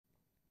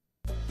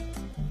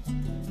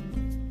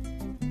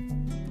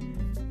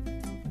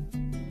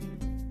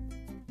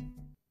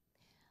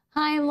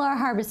Hi, I'm Laura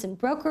Harbison,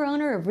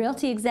 broker-owner of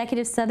Realty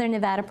Executive Southern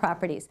Nevada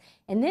Properties,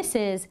 and this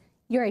is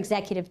your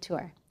executive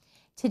tour.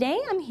 Today,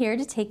 I'm here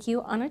to take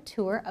you on a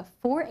tour of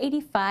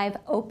 485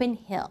 Open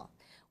Hill,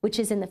 which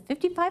is in the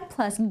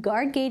 55-plus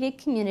guard-gated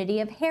community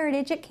of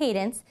Heritage at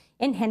Cadence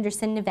in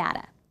Henderson,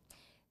 Nevada.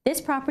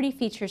 This property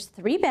features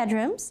 3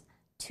 bedrooms,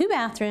 2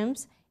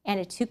 bathrooms,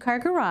 and a 2-car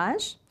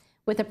garage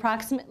with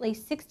approximately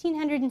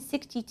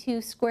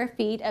 1,662 square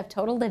feet of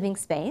total living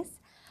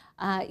space.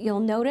 You'll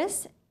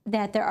notice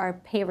that there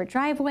are paver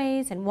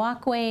driveways and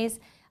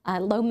walkways,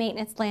 low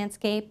maintenance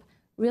landscape,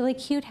 really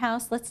cute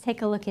house. Let's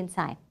take a look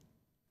inside.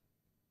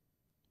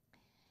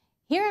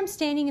 Here I'm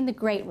standing in the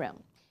great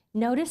room.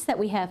 Notice that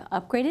we have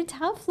upgraded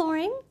tile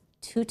flooring,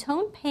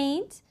 2-tone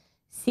paint,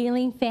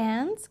 ceiling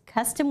fans,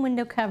 custom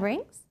window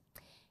coverings.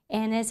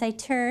 And as I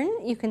turn,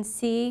 you can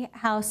see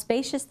how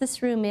spacious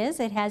this room is.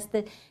 It has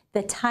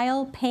the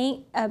tile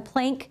paint,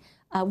 plank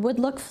wood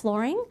look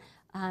flooring,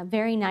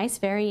 very nice,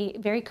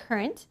 very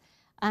current.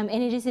 And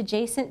it is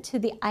adjacent to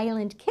the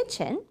island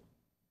kitchen.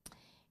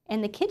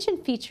 And the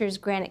kitchen features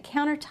granite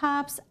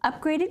countertops,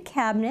 upgraded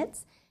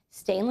cabinets,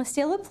 stainless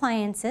steel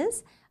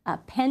appliances,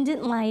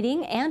 pendant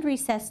lighting and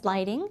recessed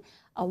lighting,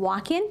 a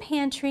walk-in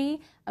pantry,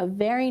 a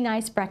very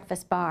nice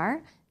breakfast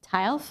bar,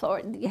 tile floor,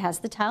 it has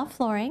the tile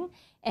flooring,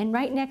 and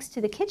right next to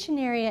the kitchen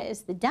area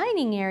is the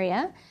dining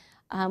area,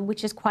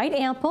 which is quite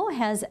ample,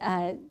 has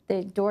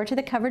the door to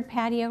the covered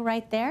patio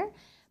right there.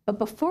 But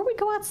before we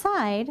go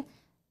outside,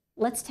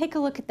 let's take a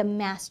look at the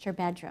master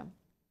bedroom.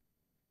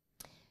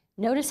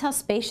 Notice how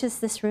spacious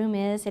this room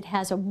is. It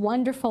has a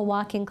wonderful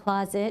walk-in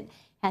closet,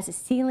 has a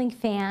ceiling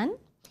fan.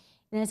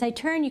 And as I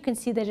turn, you can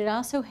see that it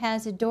also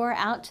has a door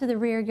out to the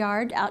rear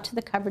yard, out to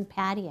the covered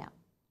patio.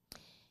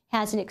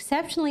 Has an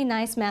exceptionally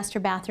nice master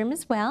bathroom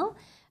as well,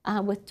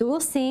 with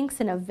dual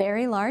sinks and a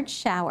very large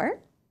shower.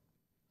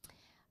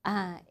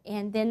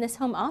 And then this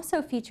home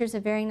also features a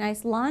very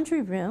nice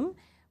laundry room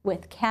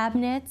with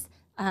cabinets.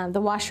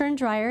 The washer and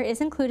dryer is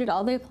included.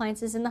 All the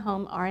appliances in the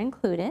home are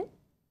included.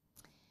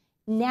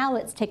 Now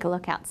let's take a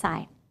look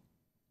outside.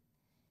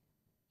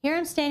 Here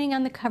I'm standing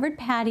on the covered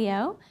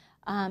patio.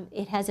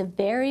 It has a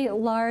very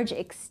large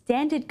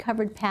extended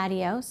covered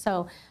patio,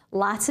 so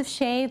lots of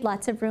shade,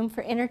 lots of room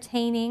for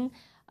entertaining.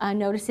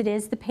 Notice it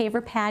is the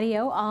paver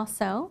patio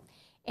also.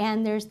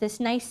 And there's this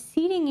nice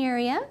seating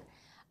area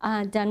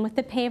done with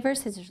the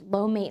pavers. There's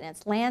low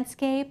maintenance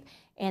landscape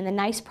and the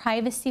nice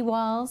privacy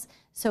walls.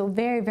 So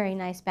very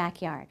nice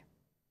backyard.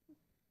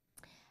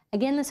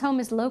 Again, this home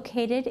is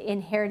located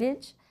in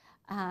Heritage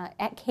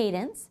at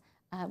Cadence,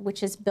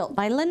 which is built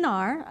by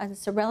Lennar.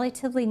 It's a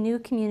relatively new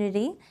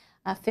community,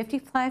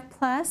 55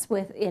 plus,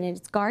 and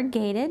it's guard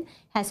gated,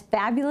 has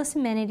fabulous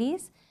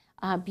amenities,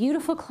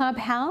 beautiful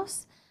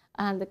clubhouse.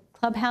 The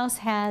clubhouse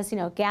has,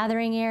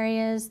 gathering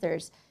areas.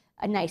 There's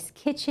a nice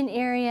kitchen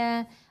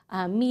area,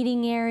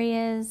 meeting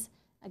areas,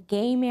 a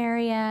game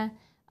area,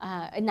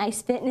 a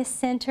nice fitness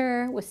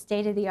center with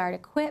state-of-the-art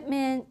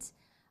equipment.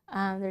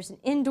 There's an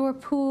indoor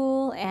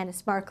pool and a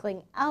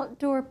sparkling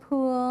outdoor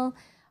pool,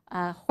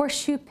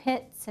 horseshoe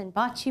pits and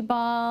bocce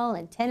ball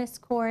and tennis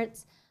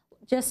courts.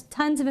 Just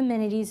tons of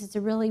amenities. It's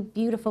a really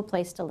beautiful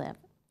place to live.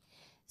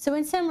 So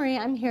in summary,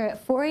 I'm here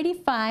at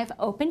 485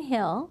 Open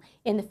Hill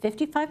in the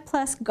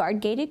 55-plus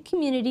guard-gated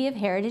community of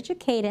Heritage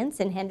at Cadence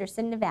in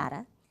Henderson,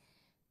 Nevada.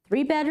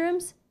 3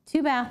 bedrooms,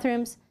 2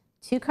 bathrooms,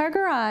 2-car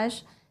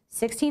garage,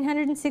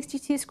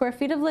 1,662 square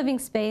feet of living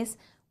space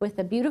with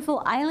a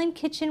beautiful island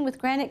kitchen with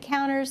granite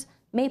counters,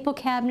 maple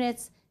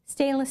cabinets,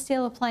 stainless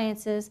steel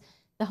appliances.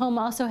 The home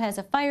also has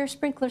a fire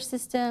sprinkler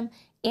system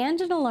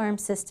and an alarm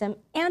system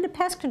and a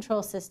pest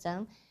control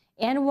system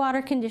and a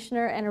water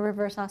conditioner and a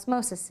reverse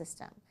osmosis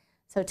system.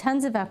 So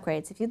tons of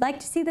upgrades. If you'd like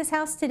to see this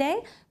house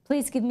today,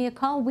 please give me a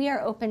call. We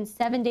are open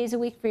 7 days a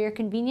week for your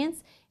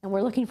convenience, and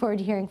we're looking forward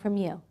to hearing from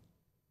you.